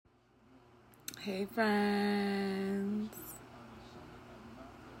Hey friends.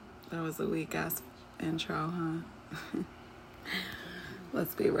 That was a weak ass intro, huh?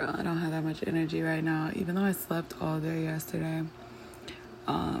 Let's be real. I don't have that much energy right now. Even though I slept all day yesterday,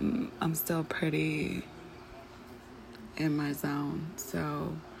 I'm still pretty in my zone.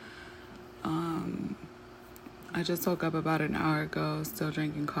 So, I just woke up about an hour ago, still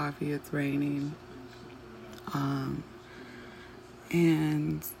drinking coffee. It's raining.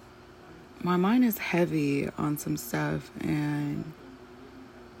 And my mind is heavy on some stuff, and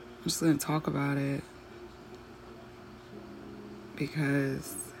I'm just going to talk about it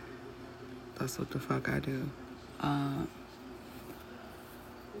because that's what the fuck I do.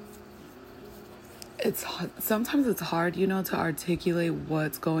 Sometimes it's hard, to articulate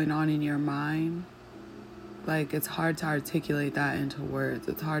what's going on in your mind. Like, it's hard to articulate that into words.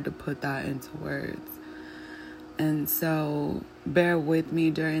 It's hard to put that into words. And so bear with me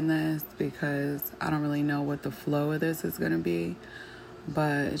during this because I don't really know what the flow of this is going to be.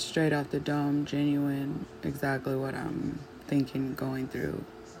 But it's straight off the dome, genuine, exactly what I'm thinking, going through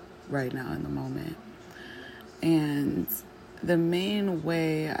right now in the moment. And the main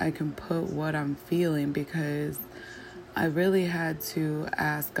way I can put what I'm feeling, because I really had to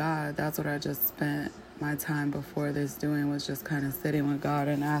ask God. That's what I just spent my time before this doing, was just kind of sitting with God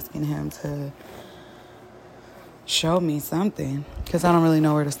and asking him to show me something, because I don't really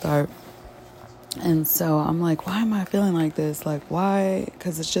know where to start. And so I'm like, why am I feeling like this? Like, why?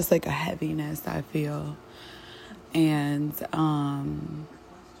 Because it's just like a heaviness I feel. And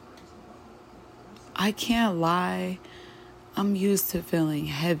I can't lie, I'm used to feeling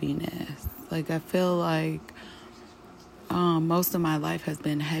heaviness. Like, I feel like most of my life has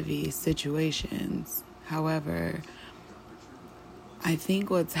been heavy situations. However, I think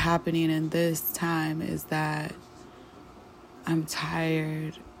what's happening in this time is that I'm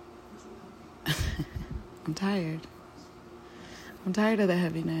tired. I'm tired of the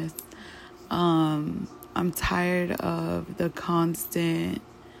heaviness. I'm tired of the constant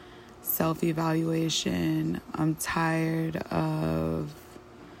self-evaluation. I'm tired of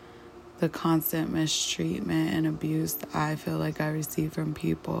the constant mistreatment and abuse that I feel like I receive from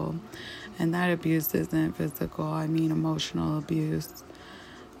people. And that abuse isn't physical. I mean emotional abuse,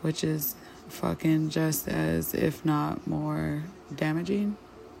 which is fucking just as, if not more, damaging.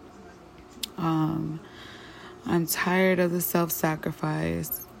 I'm tired of the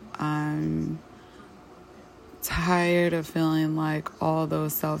self-sacrifice. I'm tired of feeling like all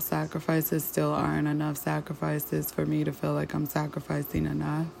those self-sacrifices still aren't enough sacrifices for me to feel like I'm sacrificing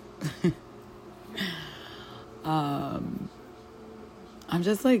enough. I'm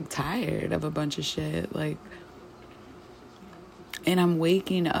just like tired of a bunch of shit. Like, and I'm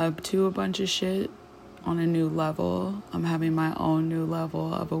waking up to a bunch of shit on a new level. I'm having my own new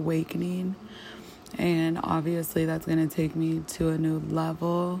level of awakening. And obviously that's going to take me to a new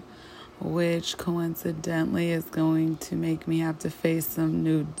level, which coincidentally is going to make me have to face some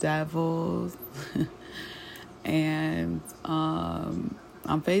new devils. And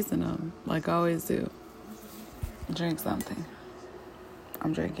I'm facing them like I always do. Drink something.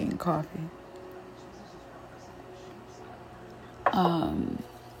 I'm drinking coffee.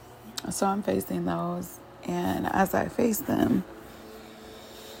 So I'm facing those, and as I face them,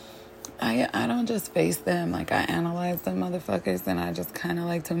 I don't just face them, like I analyze them motherfuckers, and I just kind of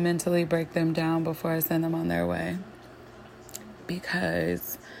like to mentally break them down before I send them on their way.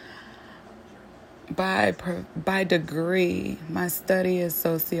 Because by degree, my study is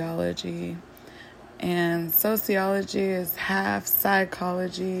sociology. And sociology is half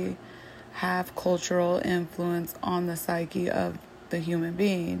psychology, half cultural influence on the psyche of the human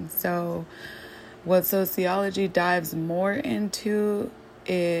being. So what sociology dives more into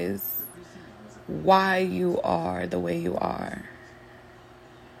is why you are the way you are.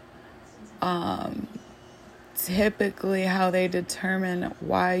 Typically how they determine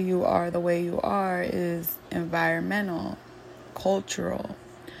why you are the way you are is environmental, cultural.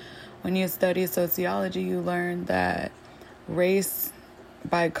 When you study sociology, you learn that race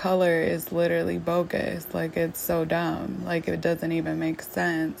by color is literally bogus. Like, it's so dumb. Like, it doesn't even make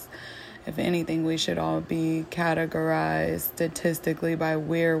sense. If anything, we should all be categorized statistically by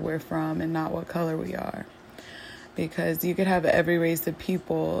where we're from and not what color we are. Because you could have every race of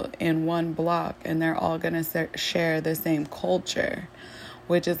people in one block and they're all going to share the same culture,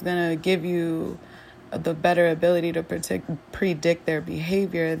 which is going to give you the better ability to predict their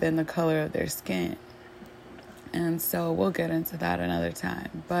behavior than the color of their skin. And so we'll get into that another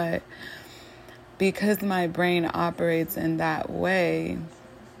time. But because my brain operates in that way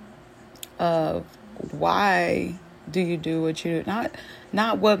of why do you do what you do?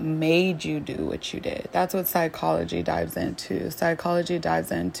 Not what made you do what you did. That's what psychology dives into. Psychology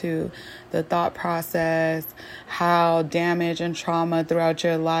dives into the thought process, how damage and trauma throughout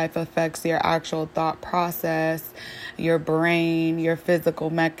your life affects your actual thought process, your brain, your physical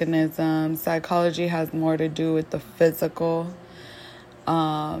mechanisms. Psychology has more to do with the physical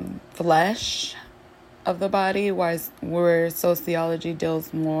flesh of the body, where sociology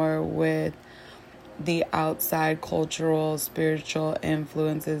deals more with the outside cultural, spiritual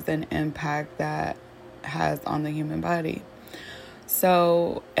influences and impact that has on the human body.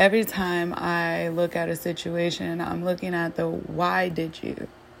 So every time I look at a situation, I'm looking at the why did you?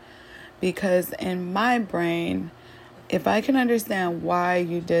 Because in my brain, if I can understand why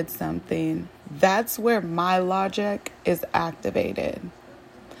you did something, that's where my logic is activated.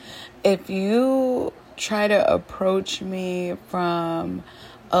 If you try to approach me from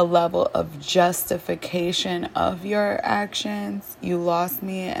a level of justification of your actions, you lost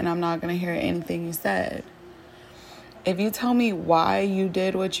me, and I'm not going to hear anything you said. If you tell me why you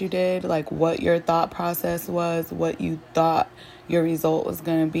did what you did, like what your thought process was, what you thought your result was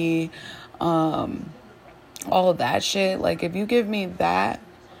going to be, all of that shit, like if you give me that,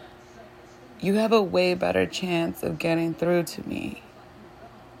 you have a way better chance of getting through to me.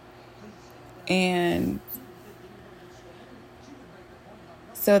 And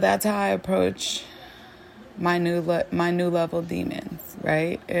so that's how I approach my new level demons,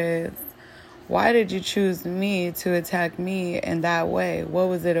 right? Is why did you choose me to attack me in that way? What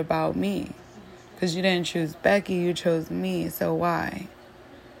was it about me? Because you didn't choose Becky, you chose me. So why?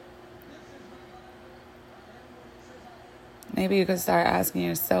 Maybe you could start asking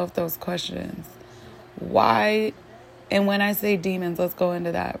yourself those questions. Why? And when I say demons, let's go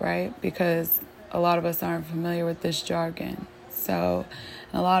into that, right? Because a lot of us aren't familiar with this jargon. So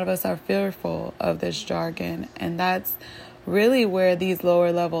a lot of us are fearful of this jargon. And that's really where these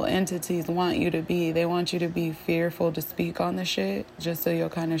lower level entities want you to be. They want you to be fearful to speak on the shit, just so you'll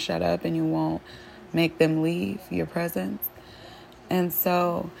kind of shut up and you won't make them leave your presence. And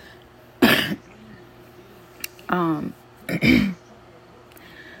so,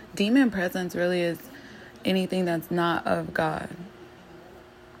 demon presence really is anything that's not of God.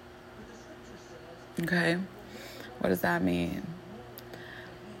 Okay? What does that mean?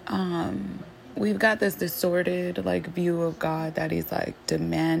 We've got this distorted view of God that he's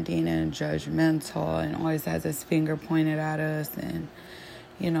demanding and judgmental and always has his finger pointed at us and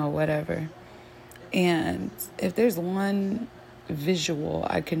whatever. And if there's one visual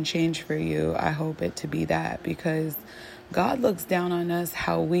I can change for you, I hope it to be that, because God looks down on us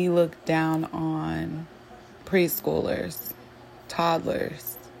how we look down on preschoolers,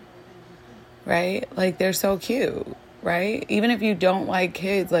 toddlers, right? They're so cute, right? Even if you don't like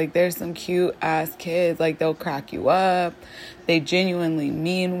kids, there's some cute ass kids, they'll crack you up. They genuinely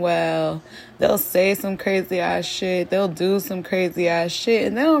mean well. They'll say some crazy ass shit. They'll do some crazy ass shit,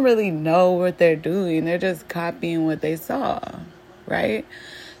 and they don't really know what they're doing. They're just copying what they saw, right?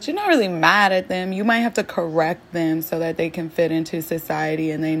 So you're not really mad at them. You might have to correct them so that they can fit into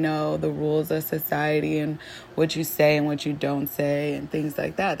society and they know the rules of society and what you say and what you don't say and things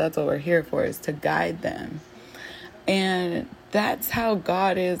like that. That's what we're here for, is to guide them. And that's how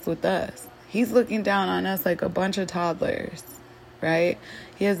God is with us. He's looking down on us like a bunch of toddlers, right?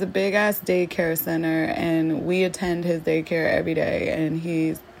 He has a big ass daycare center and we attend his daycare every day, and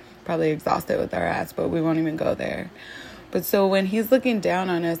he's probably exhausted with our ass, but we won't even go there. But so when he's looking down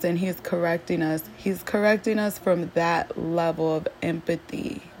on us and he's correcting us from that level of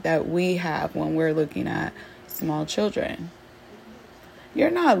empathy that we have when we're looking at small children. You're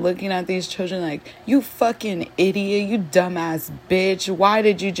not looking at these children like, you fucking idiot, you dumbass bitch. Why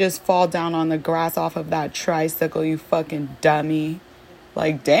did you just fall down on the grass off of that tricycle, you fucking dummy?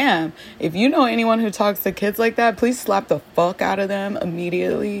 Damn. If you know anyone who talks to kids like that, please slap the fuck out of them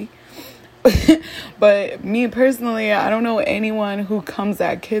immediately. But me personally, I don't know anyone who comes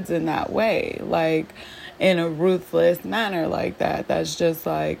at kids in that way, in a ruthless manner like that. That's just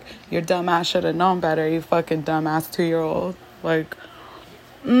your dumbass should have known better, you fucking dumbass 2-year-old.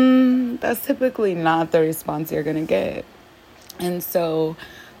 That's typically not the response you're gonna get. And so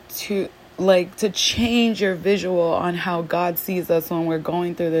to change your visual on how God sees us when we're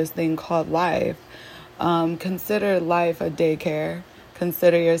going through this thing called life, consider life a daycare.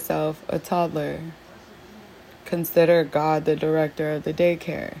 Consider yourself a toddler. Consider God the director of the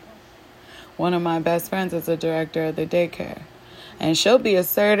daycare. One of my best friends is the director of the daycare. And she'll be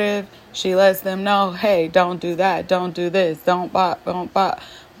assertive. She lets them know, hey, don't do that. Don't do this. Don't bop.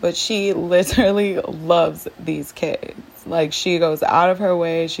 But she literally loves these kids. Like, she goes out of her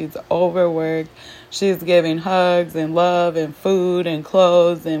way. She's overworked. She's giving hugs and love and food and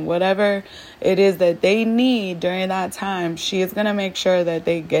clothes and whatever it is that they need during that time. She is going to make sure that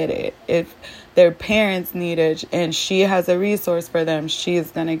they get it. If their parents need it and she has a resource for them, she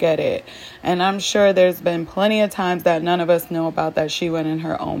is going to get it. And I'm sure there's been plenty of times that none of us know about that she went in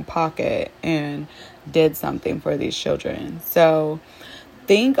her own pocket and did something for these children. So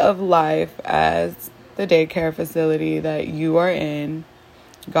think of life as the daycare facility that you are in.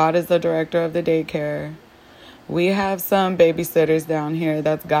 God is the director of the daycare. We have some babysitters down here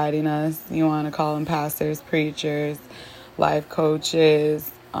that's guiding us. You want to call them pastors, preachers, life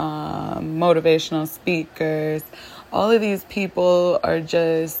coaches, motivational speakers. All of these people are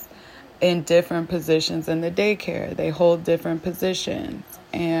just in different positions in the daycare. They hold different positions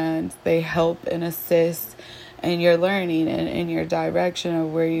and they help and assist in your learning and in your direction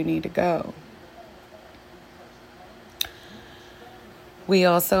of where you need to go. We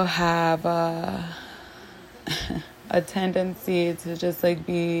also have a tendency to just like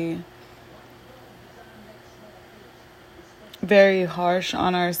be very harsh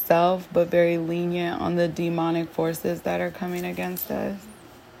on ourselves, but very lenient on the demonic forces that are coming against us.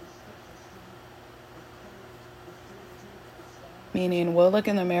 Meaning, we'll look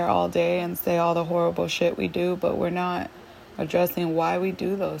in the mirror all day and say all the horrible shit we do, but we're not addressing why we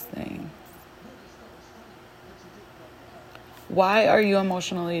do those things. Why are you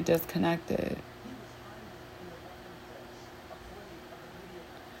emotionally disconnected?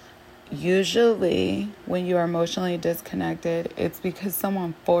 Usually, when you are emotionally disconnected, it's because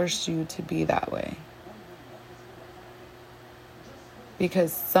someone forced you to be that way.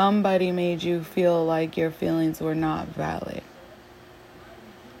 Because somebody made you feel like your feelings were not valid.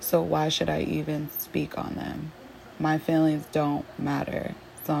 So why should I even speak on them? My feelings don't matter,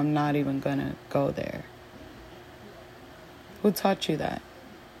 so I'm not even gonna go there. Who taught you that?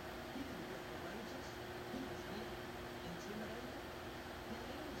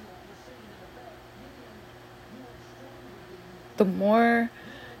 The more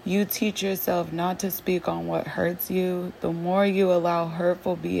you teach yourself not to speak on what hurts you, the more you allow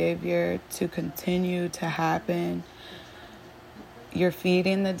hurtful behavior to continue to happen, you're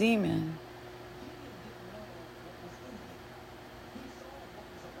feeding the demon.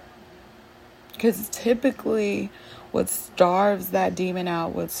 Because typically what starves that demon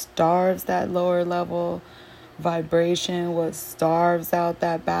out, what starves that lower level vibration, what starves out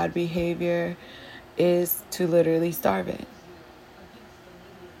that bad behavior is to literally starve it.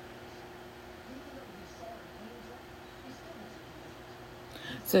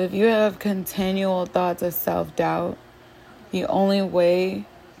 So if you have continual thoughts of self-doubt, the only way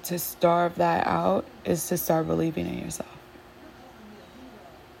to starve that out is to start believing in yourself,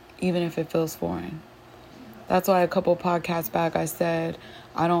 even if it feels foreign. That's why a couple podcasts back I said,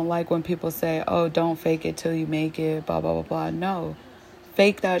 I don't like when people say, oh, don't fake it till you make it, blah, blah, blah, blah. No,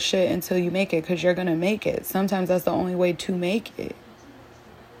 fake that shit until you make it, because you're going to make it. Sometimes that's the only way to make it.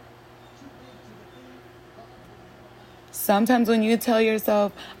 Sometimes when you tell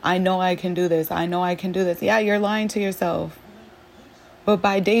yourself, I know I can do this, I know I can do this. Yeah, you're lying to yourself. But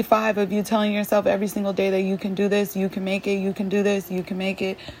by day 5 of you telling yourself every single day that you can do this, you can make it, you can do this, you can make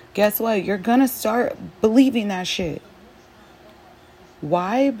it, guess what? You're going to start believing that shit.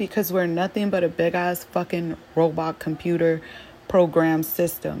 Why? Because we're nothing but a big ass fucking robot computer program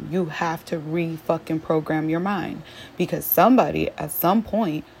system. You have to re-fucking program your mind. Because somebody at some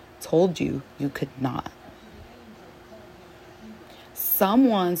point told you you could not.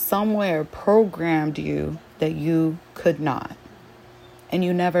 Someone somewhere programmed you that you could not. And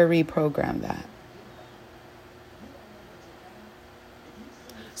you never reprogrammed that.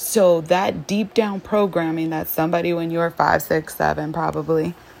 So that deep down programming that somebody when you were 5, 6, 7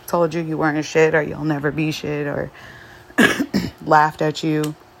 probably told you weren't shit or you'll never be shit or laughed at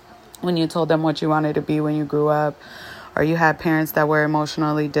you when you told them what you wanted to be when you grew up, or you had parents that were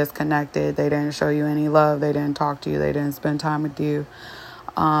emotionally disconnected. They didn't show you any love. They didn't talk to you. They didn't spend time with you.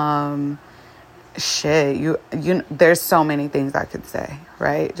 There's so many things I could say,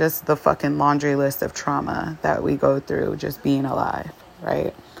 right? Just the fucking laundry list of trauma that we go through just being alive,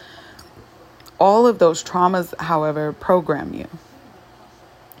 right? All of those traumas, however, program you.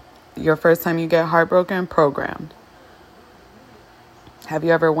 Your first time you get heartbroken, programmed. Have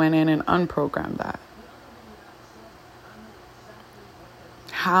you ever went in and unprogrammed that?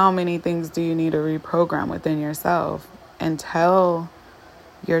 How many things do you need to reprogram within yourself? And tell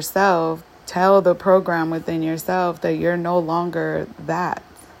the program within yourself that you're no longer that.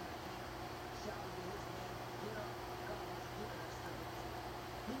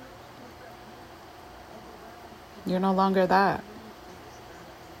 You're no longer that.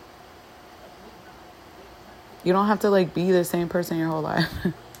 You don't have to like be the same person your whole life.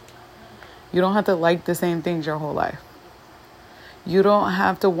 You don't have to like the same things your whole life. You don't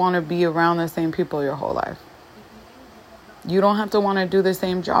have to want to be around the same people your whole life. You don't have to want to do the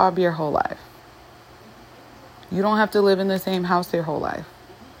same job your whole life. You don't have to live in the same house your whole life.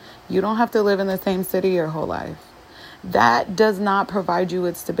 You don't have to live in the same city your whole life. That does not provide you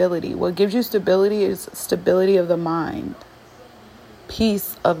with stability. What gives you stability is stability of the mind.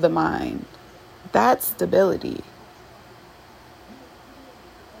 Peace of the mind. That's stability.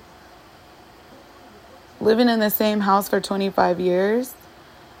 Living in the same house for 25 years,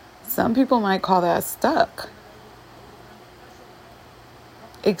 some people might call that stuck.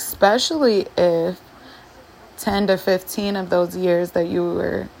 Especially if 10 to 15 of those years that you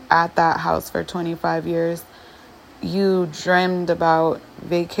were at that house for 25 years, you dreamed about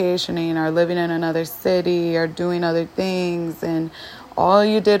vacationing or living in another city or doing other things, and all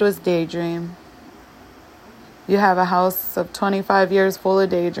you did was daydream. You have a house of 25 years full of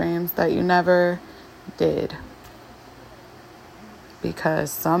daydreams that you never did.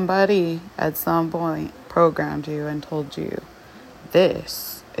 Because somebody at some point programmed you and told you,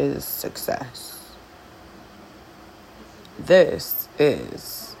 this is success. This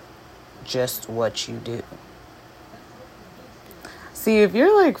is just what you do. See, if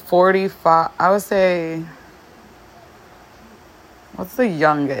you're like 45, I would say, what's the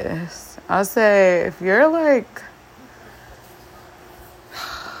youngest? I would say if you're like,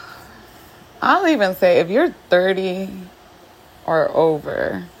 I'll even say if you're 30 or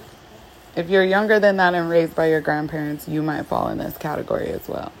over, if you're younger than that and raised by your grandparents, you might fall in this category as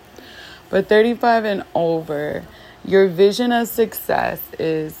well. But 35 and over, your vision of success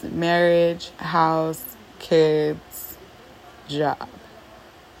is marriage, house, kids, job.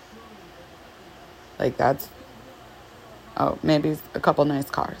 Like that's, maybe a couple nice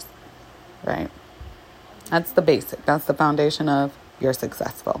cars, right? That's the basic. That's the foundation of you're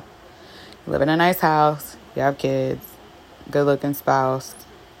successful. You live in a nice house, you have kids, good looking spouse,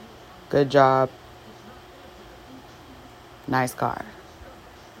 good job, nice car.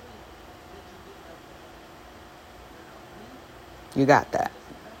 You got that.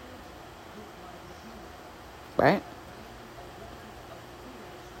 Right?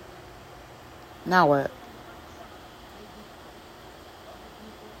 Now what?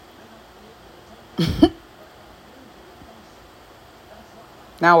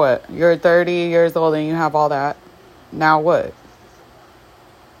 Now what? You're 30 years old and you have all that. Now what?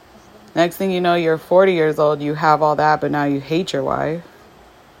 Next thing you know, you're 40 years old, you have all that, but now you hate your wife.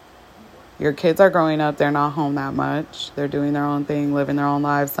 Your kids are growing up, they're not home that much. They're doing their own thing, living their own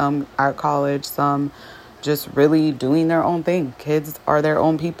lives. Some at college, some just really doing their own thing. Kids are their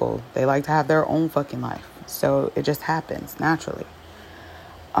own people. They like to have their own fucking life. So it just happens naturally.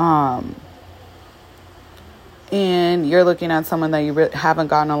 And you're looking at someone that you haven't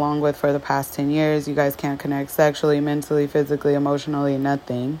gotten along with for the past 10 years. You guys can't connect sexually, mentally, physically, emotionally,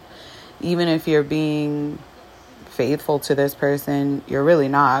 nothing. Even if you're being faithful to this person, you're really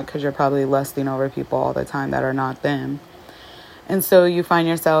not, because you're probably lusting over people all the time that are not them. And so you find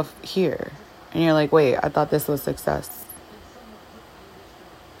yourself here and you're like, wait, I thought this was success.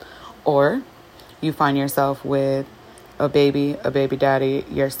 Or you find yourself with a baby daddy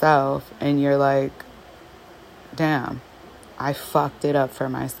yourself, and you're like, damn, I fucked it up for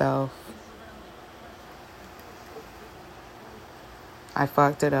myself. I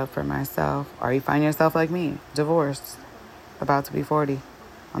fucked it up for myself. Or you find yourself like me, divorced, about to be 40.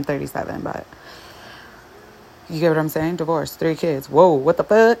 I'm 37, but you get what I'm saying? Divorced, 3 kids. Whoa, what the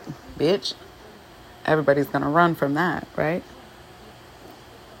fuck, bitch? Everybody's gonna run from that, right?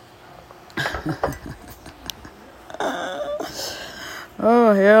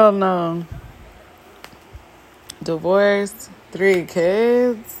 Oh, hell no. Divorced, 3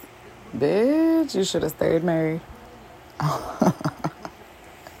 kids. Bitch, you should have stayed married.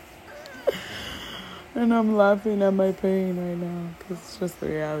 And I'm laughing at my pain right now because it's just the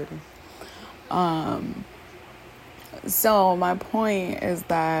reality. So my point is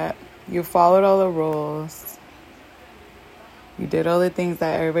that you followed all the rules. You did all the things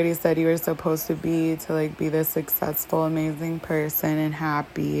that everybody said you were supposed to be to like be this successful, amazing person and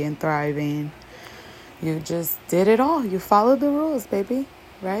happy and thriving. You just did it all. You followed the rules, baby,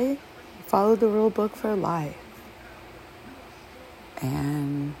 right? You followed the rule book for life.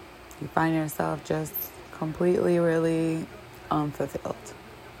 And you find yourself just completely, really unfulfilled,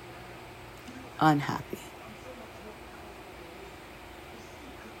 unhappy.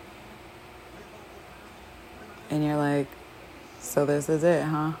 And you're like, so this is it,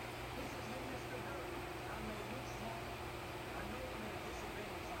 huh?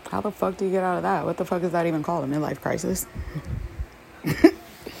 How the fuck do you get out of that? What the fuck is that even called? A midlife crisis?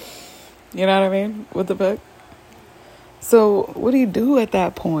 You know what I mean? What the fuck? So what do you do at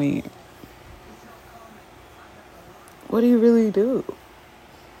that point? What do you really do?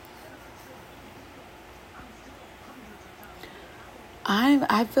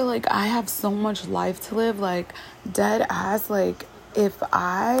 I feel like I have so much life to live. Like, dead ass, like, if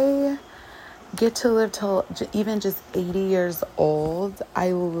I get to live till even just 80 years old,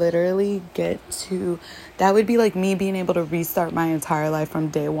 I literally get to, that would be like me being able to restart my entire life from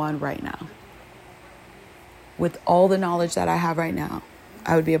day one right now. With all the knowledge that I have right now,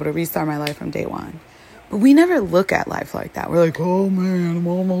 I would be able to restart my life from day one. But we never look at life like that. We're like, oh man, I'm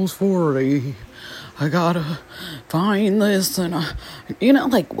almost 40. I gotta find this and,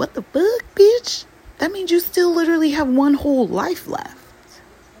 like, what the fuck, bitch? That means you still literally have one whole life left.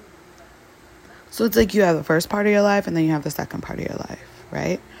 So it's like you have the first part of your life and then you have the second part of your life,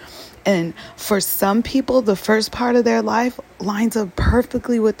 right? And for some people, the first part of their life lines up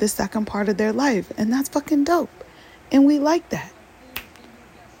perfectly with the second part of their life. And that's fucking dope. And we like that.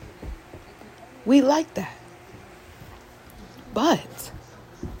 We like that. But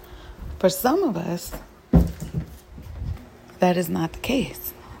for some of us, that is not the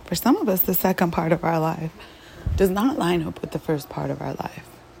case. For some of us, the second part of our life does not line up with the first part of our life.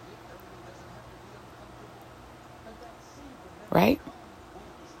 Right?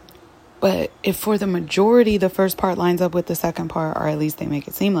 But if for the majority, the first part lines up with the second part, or at least they make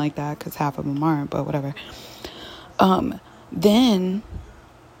it seem like that, because half of them aren't, but whatever. Then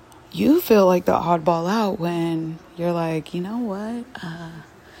you feel like the oddball out when you're like, you know what?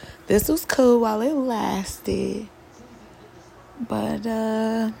 This was cool while it lasted. But,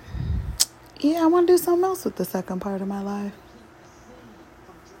 yeah, I want to do something else with the second part of my life.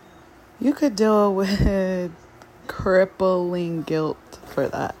 You could deal with crippling guilt for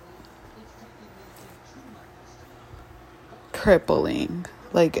that. Crippling.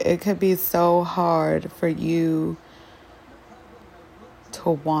 Like, it could be so hard for you to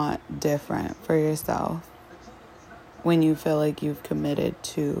want different for yourself when you feel like you've committed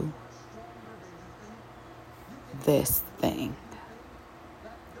to this thing,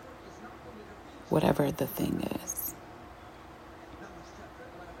 whatever the thing is.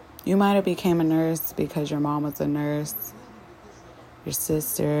 You might have became a nurse because your mom was a nurse, your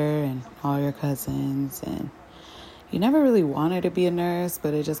sister and all your cousins, and you never really wanted to be a nurse,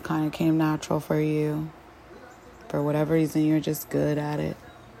 but it just kind of came natural for you. For whatever reason, you're just good at it.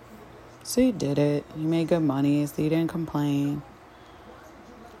 So you did it. You made good money, so you didn't complain.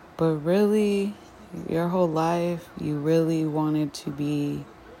 But really, your whole life, you really wanted to be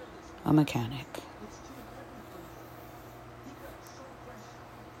a mechanic.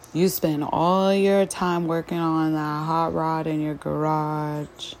 You spend all your time working on that hot rod in your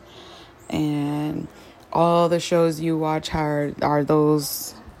garage, and all the shows you watch are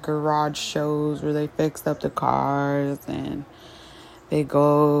those garage shows where they fix up the cars and they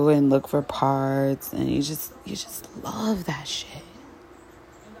go and look for parts, and you just love that shit.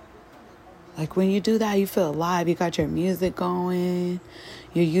 Like, when you do that, you feel alive. You got your music going.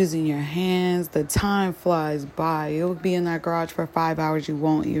 You're using your hands. The time flies by. You'll be in that garage for 5 hours. You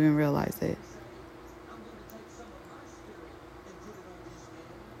won't even realize it.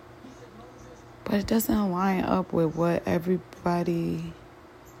 But it doesn't line up with what everybody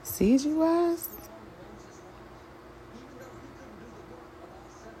sees you as.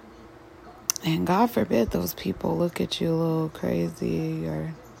 And God forbid those people look at you a little crazy,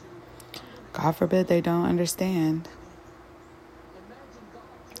 or God forbid they don't understand.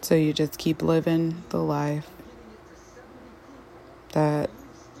 So you just keep living the life that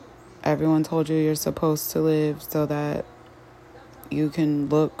everyone told you you're supposed to live so that you can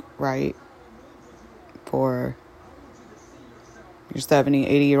look right for your 70,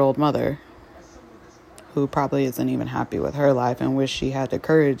 80-year-old mother, who probably isn't even happy with her life and wish she had the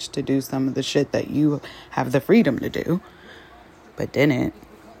courage to do some of the shit that you have the freedom to do, but didn't.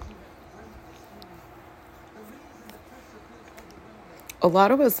 A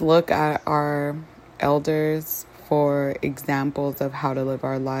lot of us look at our elders for examples of how to live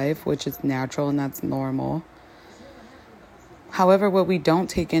our life, which is natural and that's normal. However, what we don't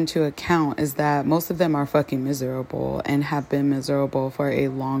take into account is that most of them are fucking miserable and have been miserable for a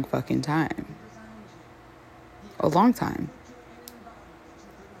long fucking time. A long time.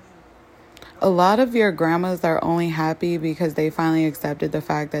 A lot of your grandmas are only happy because they finally accepted the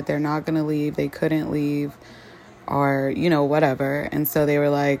fact that they're not going to leave, they couldn't leave, or, whatever. And so they were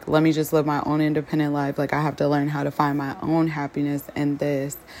like, let me just live my own independent life. Like, I have to learn how to find my own happiness in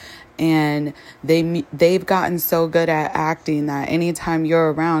this. And they've gotten so good at acting that anytime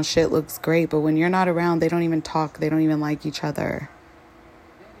you're around, shit looks great. But when you're not around, they don't even talk. They don't even like each other.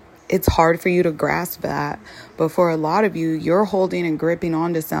 It's hard for you to grasp that. But for a lot of you, you're holding and gripping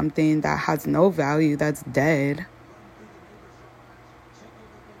onto something that has no value, that's dead.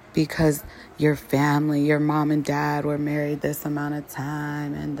 Because your family, your mom and dad were married this amount of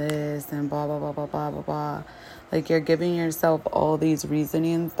time and this and blah, blah, blah, blah, blah, blah, blah. Like, you're giving yourself all these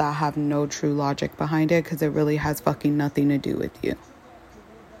reasonings that have no true logic behind it because it really has fucking nothing to do with you.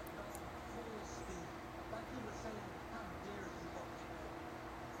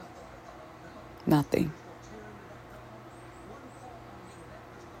 Nothing.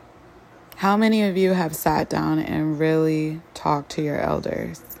 How many of you have sat down and really talked to your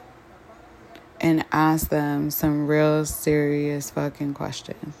elders and asked them some real serious fucking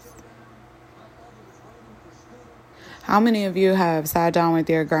questions? How many of you have sat down with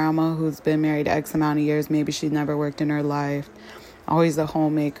your grandma who's been married X amount of years? Maybe she's never worked in her life, always a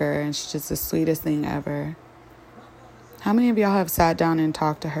homemaker, and she's just the sweetest thing ever. How many of y'all have sat down and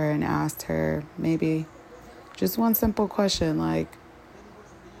talked to her and asked her maybe just one simple question, like,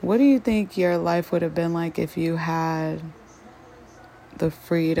 what do you think your life would have been like if you had the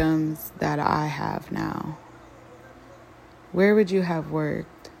freedoms that I have now? Where would you have worked?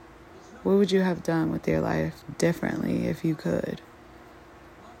 What would you have done with your life differently if you could?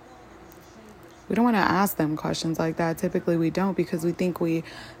 We don't want to ask them questions like that. Typically we don't, because we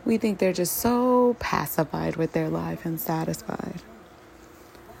think they're just so pacified with their life and satisfied.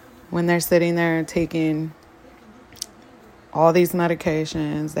 When they're sitting there taking all these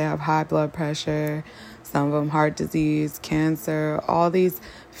medications, they have high blood pressure, some of them heart disease, cancer, all these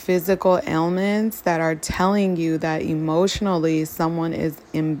physical ailments that are telling you that emotionally someone is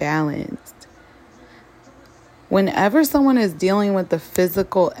imbalanced. Whenever someone is dealing with the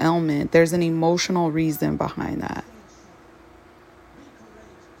physical ailment, there's an emotional reason behind that.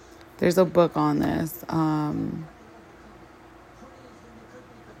 There's a book on this.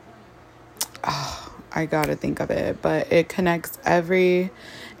 I gotta think of it, but it connects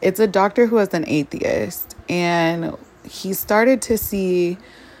it's a doctor who is an atheist, and he started to see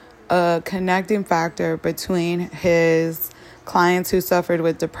a connecting factor between his clients who suffered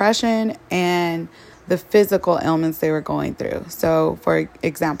with depression and the physical ailments they were going through. So, for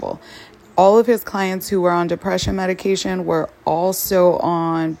example, all of his clients who were on depression medication were also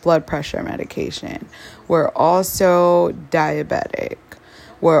on blood pressure medication, were also diabetic,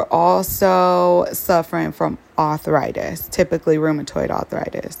 were also suffering from arthritis, typically rheumatoid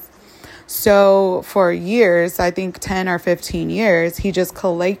arthritis. So for years, I think 10 or 15 years, he just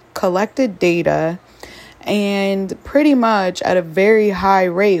collected data and pretty much at a very high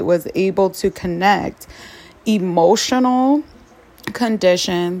rate was able to connect emotional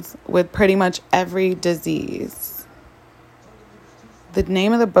conditions with pretty much every disease. The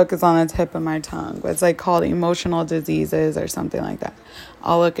name of the book is on the tip of my tongue, but it's like called Emotional Diseases or something like that.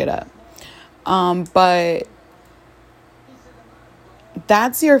 I'll look it up. But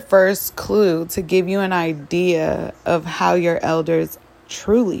that's your first clue to give you an idea of how your elders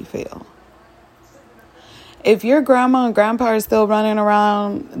truly feel. If your grandma and grandpa are still running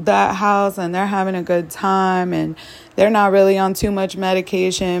around that house and they're having a good time and they're not really on too much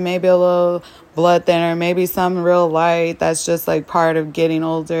medication, maybe a little blood thinner, maybe something real light that's just like part of getting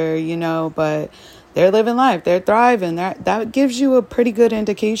older, but they're living life, they're thriving, that gives you a pretty good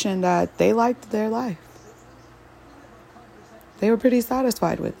indication that they liked their life. They were pretty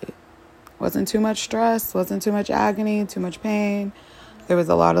satisfied with it. Wasn't too much stress, wasn't too much agony, too much pain. There was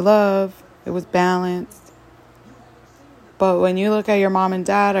a lot of love. It was balanced. But when you look at your mom and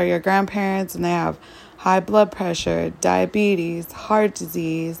dad or your grandparents and they have high blood pressure, diabetes, heart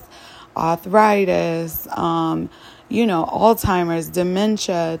disease, arthritis, Alzheimer's,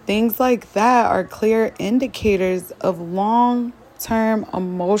 dementia, things like that are clear indicators of long-term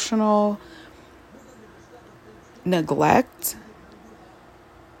emotional neglect,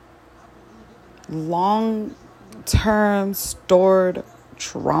 long-term stored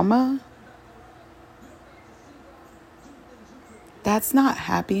trauma. That's not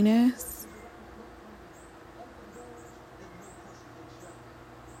happiness.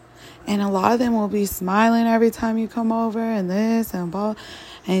 And a lot of them will be smiling every time you come over and this and blah.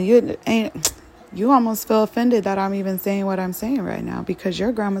 And you almost feel offended that I'm even saying what I'm saying right now, because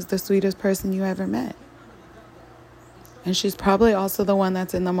your grandma's the sweetest person you ever met. And she's probably also the one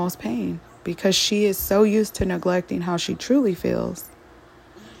that's in the most pain, because she is so used to neglecting how she truly feels.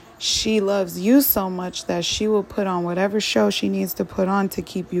 She loves you so much that she will put on whatever show she needs to put on to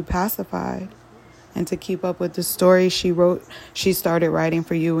keep you pacified. And to keep up with the story she started writing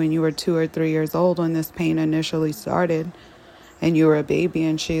for you when you were 2 or 3 years old, when this pain initially started and you were a baby.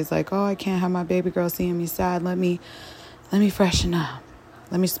 And she's like, oh, I can't have my baby girl seeing me sad. Let me freshen up.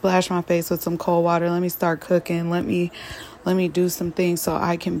 Let me splash my face with some cold water. Let me start cooking. Let me do some things so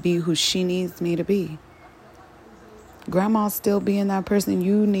I can be who she needs me to be. Grandma's still being that person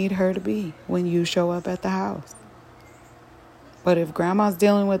you need her to be when you show up at the house. But if grandma's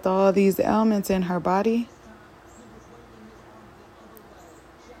dealing with all these ailments in her body,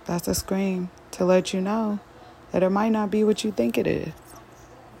 that's a scream to let you know that it might not be what you think it is.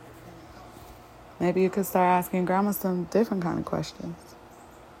 Maybe you could start asking grandma some different kind of questions.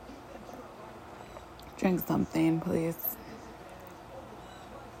 Drink something, please.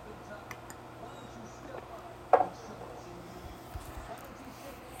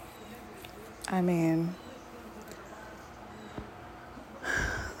 I mean,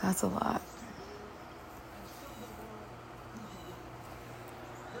 that's a lot.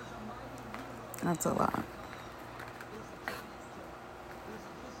 That's a lot.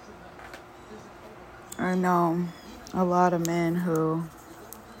 I know a lot of men who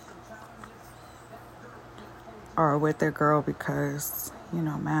are with their girl because,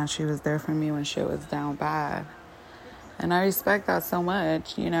 man, she was there for me when shit was down bad. And I respect that so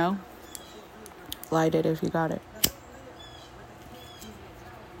much, Light it if you got it.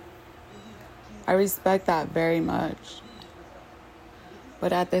 I respect that very much.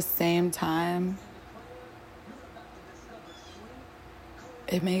 But at the same time,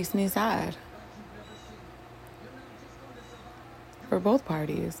 it makes me sad. For both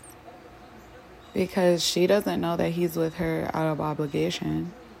parties. Because she doesn't know that he's with her out of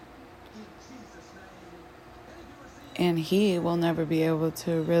obligation. And he will never be able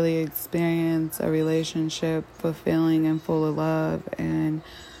to really experience a relationship fulfilling and full of love and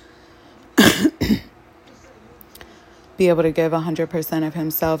be able to give 100% of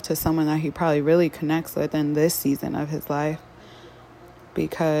himself to someone that he probably really connects with in this season of his life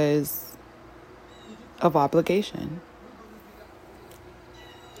because of obligation.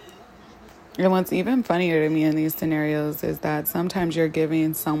 And what's even funnier to me in these scenarios is that sometimes you're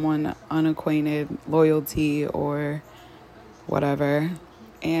giving someone unacquainted loyalty or whatever,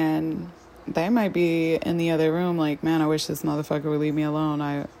 and they might be in the other room like, man, I wish this motherfucker would leave me alone.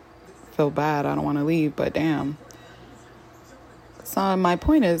 I feel bad. I don't want to leave, but damn. So my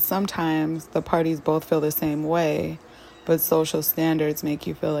point is sometimes the parties both feel the same way, but social standards make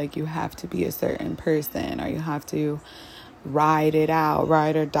you feel like you have to be a certain person or you have to ride it out,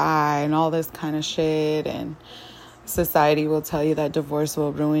 ride or die, and all this kind of shit. And society will tell you that divorce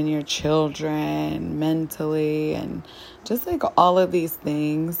will ruin your children mentally and just like all of these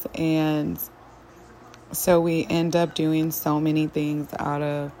things. And so we end up doing so many things out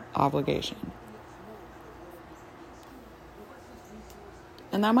of obligation.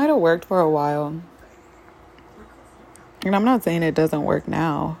 And that might have worked for a while. And I'm not saying it doesn't work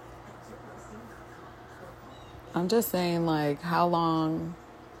now. I'm just saying, like, how long...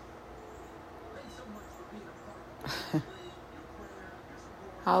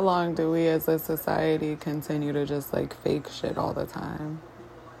 how long do we as a society continue to just, like, fake shit all the time?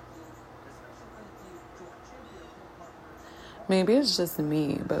 Maybe it's just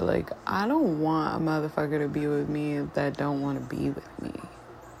me, but, like, I don't want a motherfucker to be with me that don't want to be with me.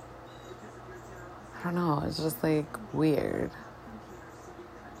 I don't know. It's just, like, weird.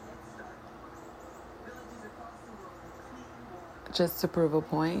 Just to prove a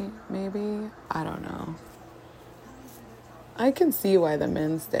point, maybe? I don't know. I can see why the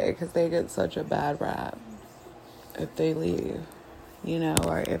men stay, because they get such a bad rap if they leave,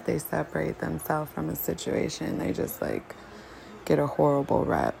 or if they separate themselves from a situation, they just, like, get a horrible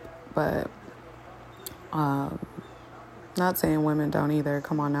rep. But, not saying women don't either.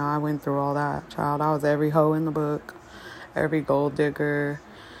 Come on now, I went through all that, child. I was every hoe in the book, every gold digger,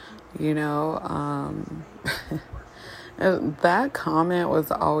 That comment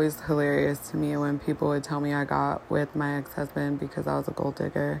was always hilarious to me when people would tell me I got with my ex-husband because I was a gold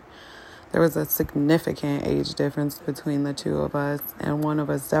digger. There was a significant age difference between the two of us, and one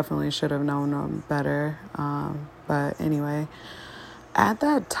of us definitely should have known him better. But anyway, at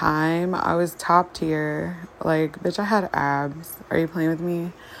that time, I was top tier. Like, bitch, I had abs. Are you playing with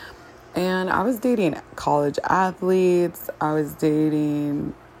me? And I was dating college athletes. I was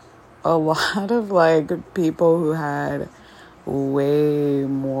dating a lot of, like, people who had way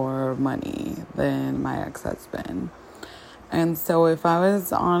more money than my ex-husband. And so if I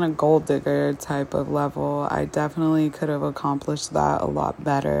was on a gold digger type of level, I definitely could have accomplished that a lot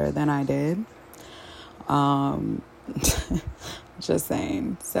better than I did. Just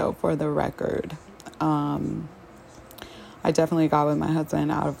saying. So for the record, I definitely got with my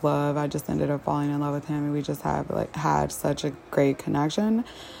husband out of love. I just ended up falling in love with him, and we just have had such a great connection.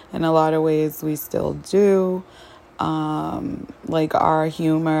 In a lot of ways, we still do. Our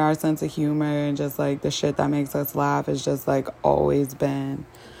humor, our sense of humor, and just like the shit that makes us laugh is just like always been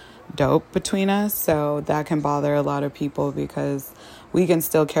dope between us. So that can bother a lot of people because we can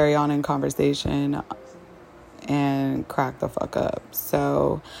still carry on in conversation and crack the fuck up.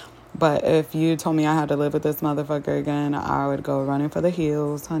 So, but if you told me I had to live with this motherfucker again, I would go running for the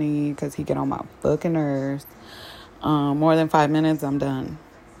hills, honey, because he get on my fucking nerves. More than 5 minutes, I'm done.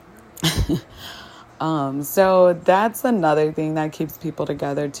 So that's another thing that keeps people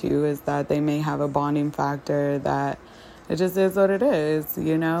together too, is that they may have a bonding factor that it just is what it is,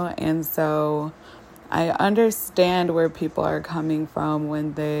 you know? And so I understand where people are coming from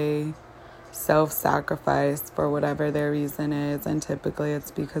when they self-sacrifice for whatever their reason is, and typically it's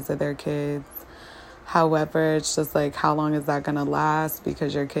because of their kids. However, it's just like, how long is that gonna last?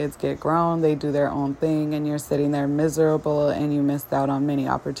 Because your kids get grown, they do their own thing, and you're sitting there miserable, and you missed out on many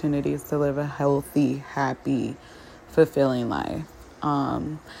opportunities to live a healthy, happy, fulfilling life.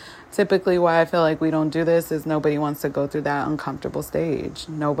 Typically why I feel like we don't do this is nobody wants to go through that uncomfortable stage.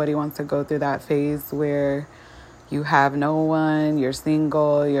 Nobody wants to go through that phase where you have no one, you're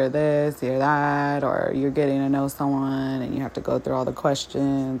single, you're this, you're that, or you're getting to know someone and you have to go through all the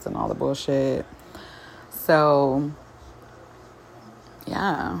questions and all the bullshit. So,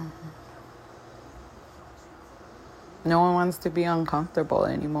 yeah. No one wants to be uncomfortable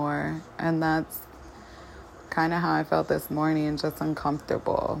anymore. And that's kind of how I felt this morning, just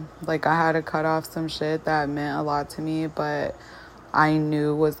uncomfortable. Like, I had to cut off some shit that meant a lot to me, but I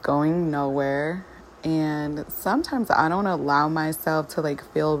knew was going nowhere. And sometimes I don't allow myself to, like,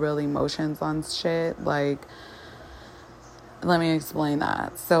 feel real emotions on shit. Like, let me explain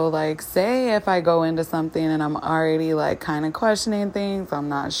that. So, like, say if I go into something and I'm already, like, kind of questioning things, I'm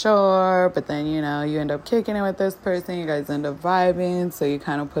not sure, but then, you know, you end up kicking it with this person, you guys end up vibing, so you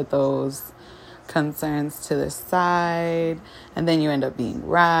kind of put those concerns to the side, and then you end up being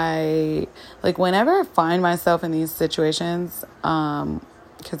right. Like, whenever I find myself in these situations,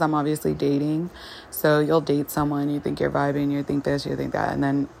 because I'm obviously dating, so you'll date someone, you think you're vibing, you think this, you think that, and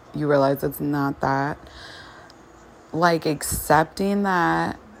then you realize it's not that. Like, accepting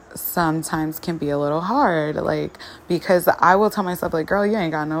that sometimes can be a little hard, like, because I will tell myself, like, girl, you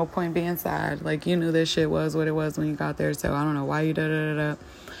ain't got no point being sad. Like, you knew this shit was what it was when you got there, so I don't know why you da-da-da-da.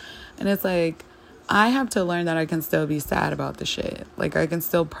 And it's like, I have to learn that I can still be sad about the shit. Like, I can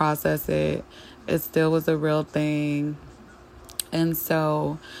still process it. It still was a real thing. And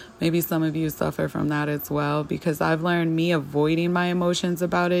so maybe some of you suffer from that as well, because I've learned me avoiding my emotions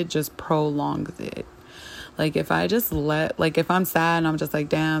about it just prolongs it. Like, if I just if I'm sad and I'm just like,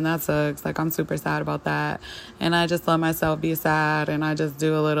 damn, that sucks. Like, I'm super sad about that. And I just let myself be sad and I just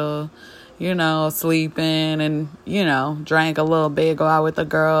do a little, you know, sleeping and, you know, drank a little bit, go out with the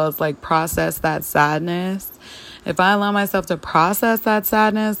girls, like, process that sadness. If I allow myself to process that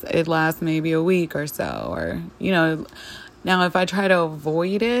sadness, it lasts maybe a week or so, or, you know. Now, if I try to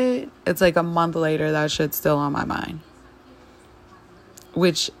avoid it, it's like a month later, that shit's still on my mind,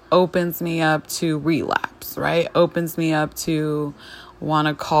 which opens me up to relapse, right? Opens me up to want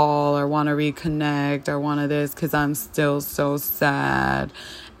to call or want to reconnect or want to this, because I'm still so sad.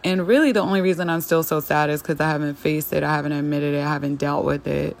 And really the only reason I'm still so sad is because I haven't faced it, I haven't admitted it, I haven't dealt with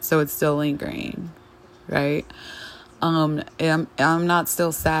it. So it's still lingering, right? I'm not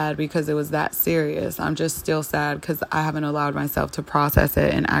still sad because it was that serious. I'm just still sad because I haven't allowed myself to process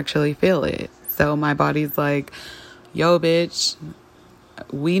it and actually feel it. So my body's like, yo, bitch,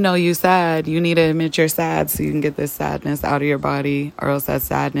 we know you sad. You need to admit you're sad so you can get this sadness out of your body, or else that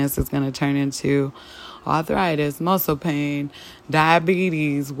sadness is going to turn into arthritis, muscle pain,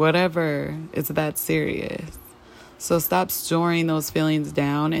 diabetes, whatever. It's that serious. So stop storing those feelings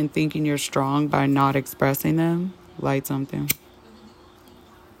down and thinking you're strong by not expressing them. Light something.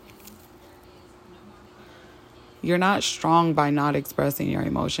 You're not strong by not expressing your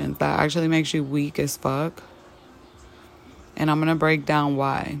emotions. That actually makes you weak as fuck. And I'm going to break down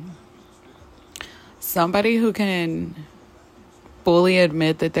why. Somebody who can fully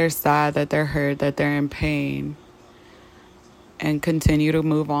admit that they're sad, that they're hurt, that they're in pain, and continue to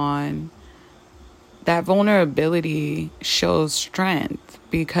move on, that vulnerability shows strength,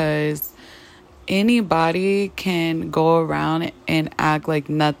 because anybody can go around and act like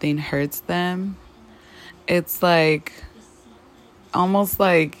nothing hurts them. It's like, almost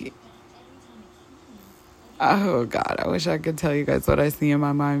like, oh God, I wish I could tell you guys what I see in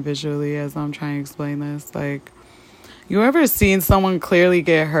my mind visually as I'm trying to explain this. Like, You ever seen someone clearly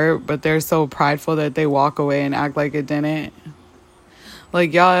get hurt, but they're so prideful that they walk away and act like it didn't?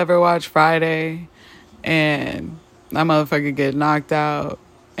 Like, y'all ever watch Friday and that motherfucker get knocked out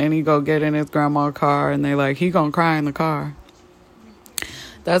and he go get in his grandma's car and they like, he gonna cry in the car.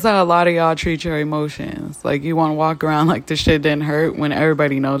 That's how a lot of y'all treat your emotions. Like, you want to walk around like the shit didn't hurt when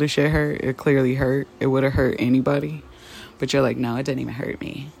everybody know the shit hurt. It clearly hurt. It would have hurt anybody. But you're like, no, it didn't even hurt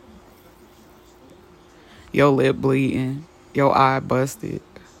me. Your lip bleeding. Your eye busted.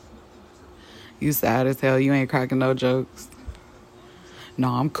 You sad as hell. You ain't cracking no jokes. No,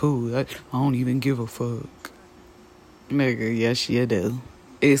 I'm cool. I don't even give a fuck. Nigga, yes, you do.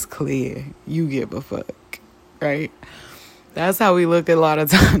 It's clear. You give a fuck. Right? That's how we look at a lot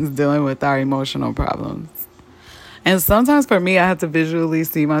of times dealing with our emotional problems. And sometimes for me, I have to visually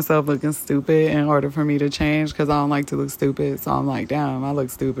see myself looking stupid in order for me to change, because I don't like to look stupid. So I'm like, damn, I look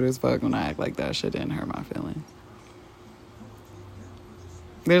stupid as fuck when I act like that shit didn't hurt my feelings.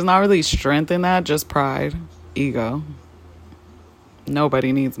 There's not really strength in that, just pride, ego.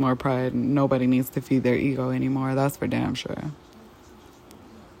 Nobody needs more pride. Nobody needs to feed their ego anymore. That's for damn sure.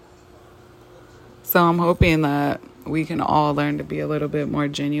 So I'm hoping that we can all learn to be a little bit more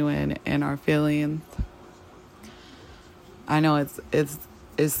genuine in our feelings. I know it's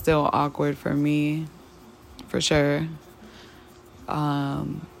still awkward for me, for sure. I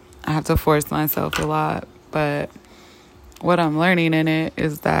have to force myself a lot, but what I'm learning in it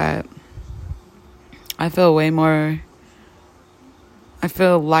is that I feel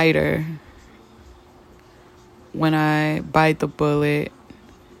lighter when I bite the bullet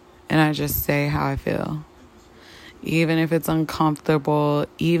and I just say how I feel. Even if it's uncomfortable,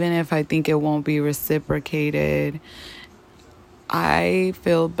 even if I think it won't be reciprocated, I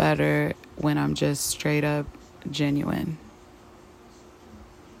feel better when I'm just straight up genuine.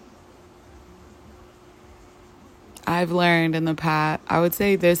 I've learned in the past, I would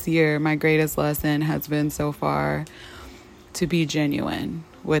say this year, my greatest lesson has been so far to be genuine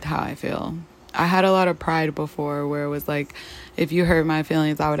with how I feel. I had a lot of pride before where it was like, if you hurt my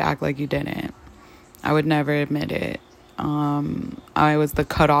feelings, I would act like you didn't. I would never admit it. I was the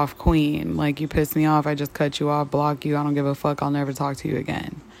cut-off queen. Like, you piss me off, I just cut you off, block you, I don't give a fuck, I'll never talk to you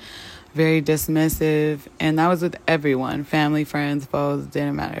again. Very dismissive, and that was with everyone. Family, friends, foes,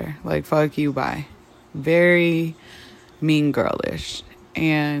 didn't matter. Like, fuck you, bye. Very mean girlish.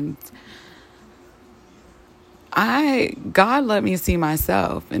 And God let me see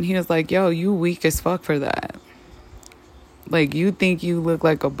myself, and he was like, yo, you weak as fuck for that. Like, you think you look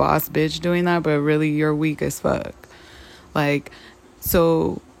like a boss bitch doing that, but really you're weak as fuck. Like,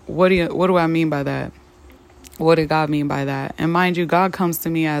 so what do I mean by that? What did God mean by that? And mind you, God comes to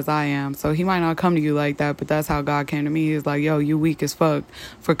me as I am, so he might not come to you like that, but that's how God came to me. He's like, yo, you weak as fuck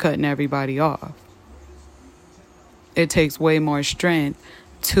for cutting everybody off. It takes way more strength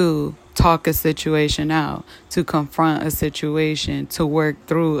to talk a situation out, to confront a situation, to work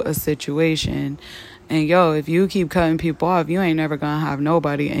through a situation. And yo, if you keep cutting people off, you ain't never gonna have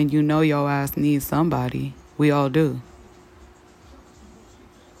nobody, and you know your ass needs somebody. We all do.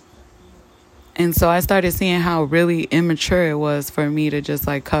 And so I started seeing how really immature it was for me to just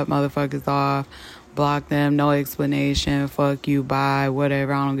like cut motherfuckers off, block them, no explanation, fuck you, bye,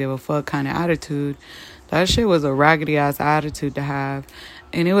 whatever, I don't give a fuck kind of attitude. That shit was a raggedy ass attitude to have.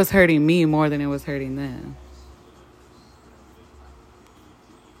 And it was hurting me more than it was hurting them.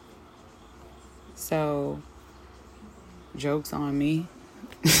 So, joke's on me.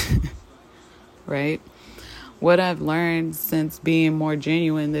 Right? What I've learned since being more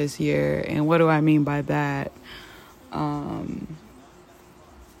genuine this year, and what do I mean by that?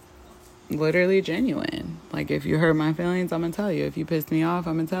 Literally genuine. Like, if you hurt my feelings, I'm gonna tell you. If you pissed me off,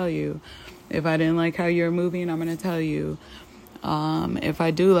 I'm gonna tell you. If I didn't like how you're moving, I'm gonna tell you. If I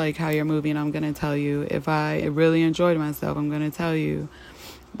do like how you're moving, I'm gonna tell you. If I really enjoyed myself, I'm gonna tell you.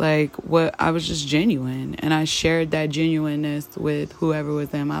 Like, what, I was just genuine, and I shared that genuineness with whoever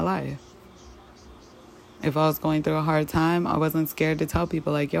was in my life. If I was going through a hard time, I wasn't scared to tell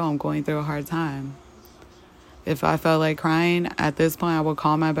people, like, yo, I'm going through a hard time. If I felt like crying, at this point, I would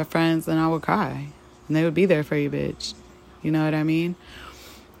call my best friends and I would cry. And they would be there for you, bitch. You know what I mean?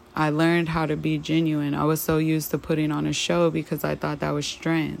 I learned how to be genuine. I was so used to putting on a show because I thought that was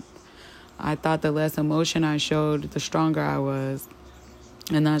strength. I thought the less emotion I showed, the stronger I was.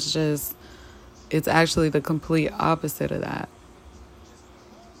 And that's just, it's actually the complete opposite of that.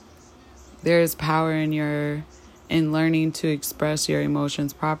 There is power in learning to express your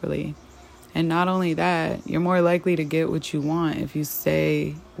emotions properly. And not only that, you're more likely to get what you want if you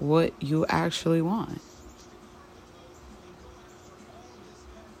say what you actually want.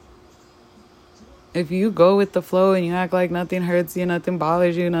 If you go with the flow and you act like nothing hurts you, nothing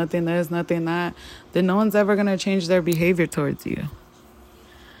bothers you, nothing this, nothing that, then no one's ever going to change their behavior towards you.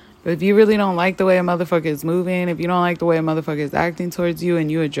 But if you really don't like the way a motherfucker is moving, if you don't like the way a motherfucker is acting towards you,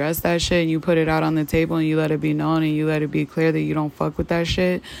 and you address that shit and you put it out on the table and you let it be known and you let it be clear that you don't fuck with that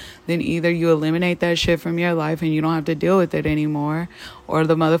shit, then either you eliminate that shit from your life and you don't have to deal with it anymore, or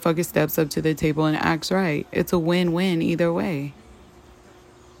the motherfucker steps up to the table and acts right. It's a win-win either way.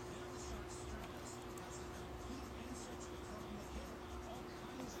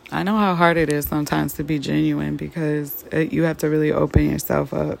 I know how hard it is sometimes to be genuine because you have to really open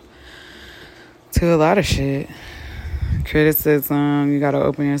yourself up to a lot of shit. Criticism, you gotta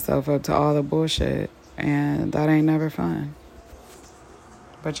open yourself up to all the bullshit, and that ain't never fun.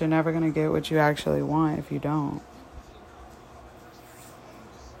 But you're never gonna get what you actually want if you don't.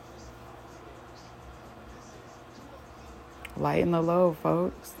 Lighten the load,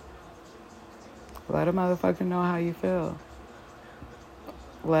 folks. Let a motherfucker know how you feel.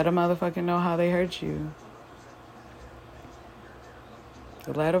 Let a motherfucker know how they hurt you.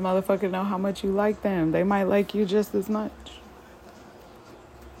 Let a motherfucker know how much you like them. They might like you just as much.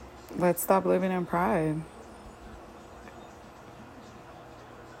 Let's stop living in pride.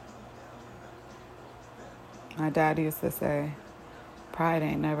 My dad used to say, pride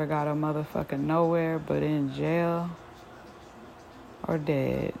ain't never got a motherfucker nowhere but in jail or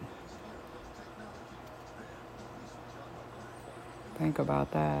dead. Think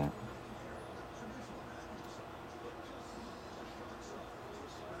about that.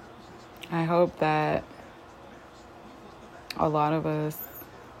 I hope that a lot of us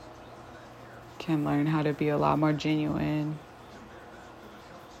can learn how to be a lot more genuine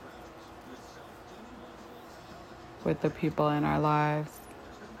with the people in our lives,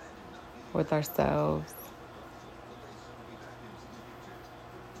 with ourselves.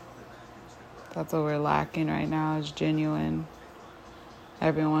 That's what we're lacking right now, is genuine.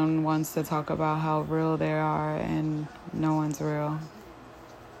 Everyone wants to talk about how real they are, and no one's real.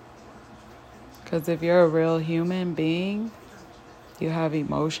 Because if you're a real human being, you have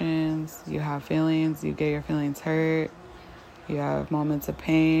emotions, you have feelings, you get your feelings hurt, you have moments of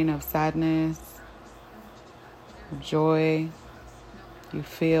pain, of sadness, of joy, you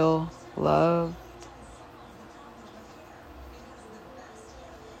feel love.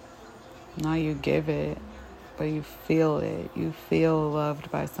 Now you give it, but you feel it. You feel loved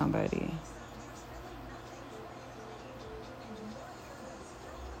by somebody.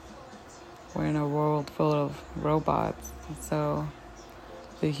 We're in a world full of robots, so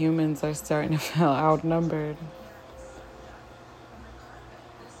the humans are starting to feel outnumbered.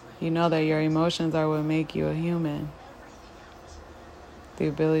 You know that your emotions are what make you a human. The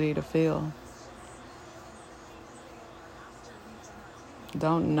ability to feel.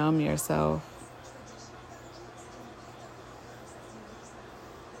 Don't numb yourself.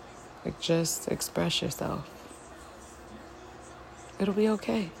 Like, just express yourself. It'll be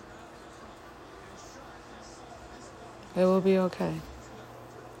okay. It will be okay.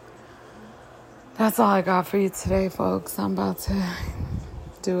 That's all I got for you today, folks. I'm about to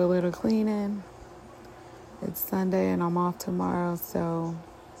do a little cleaning. It's Sunday and I'm off tomorrow, so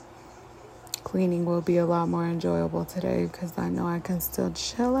cleaning will be a lot more enjoyable today because I know I can still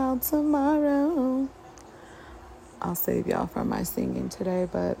chill out tomorrow. I'll save y'all from my singing today,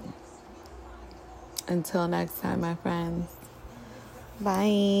 but until next time, my friends. Bye.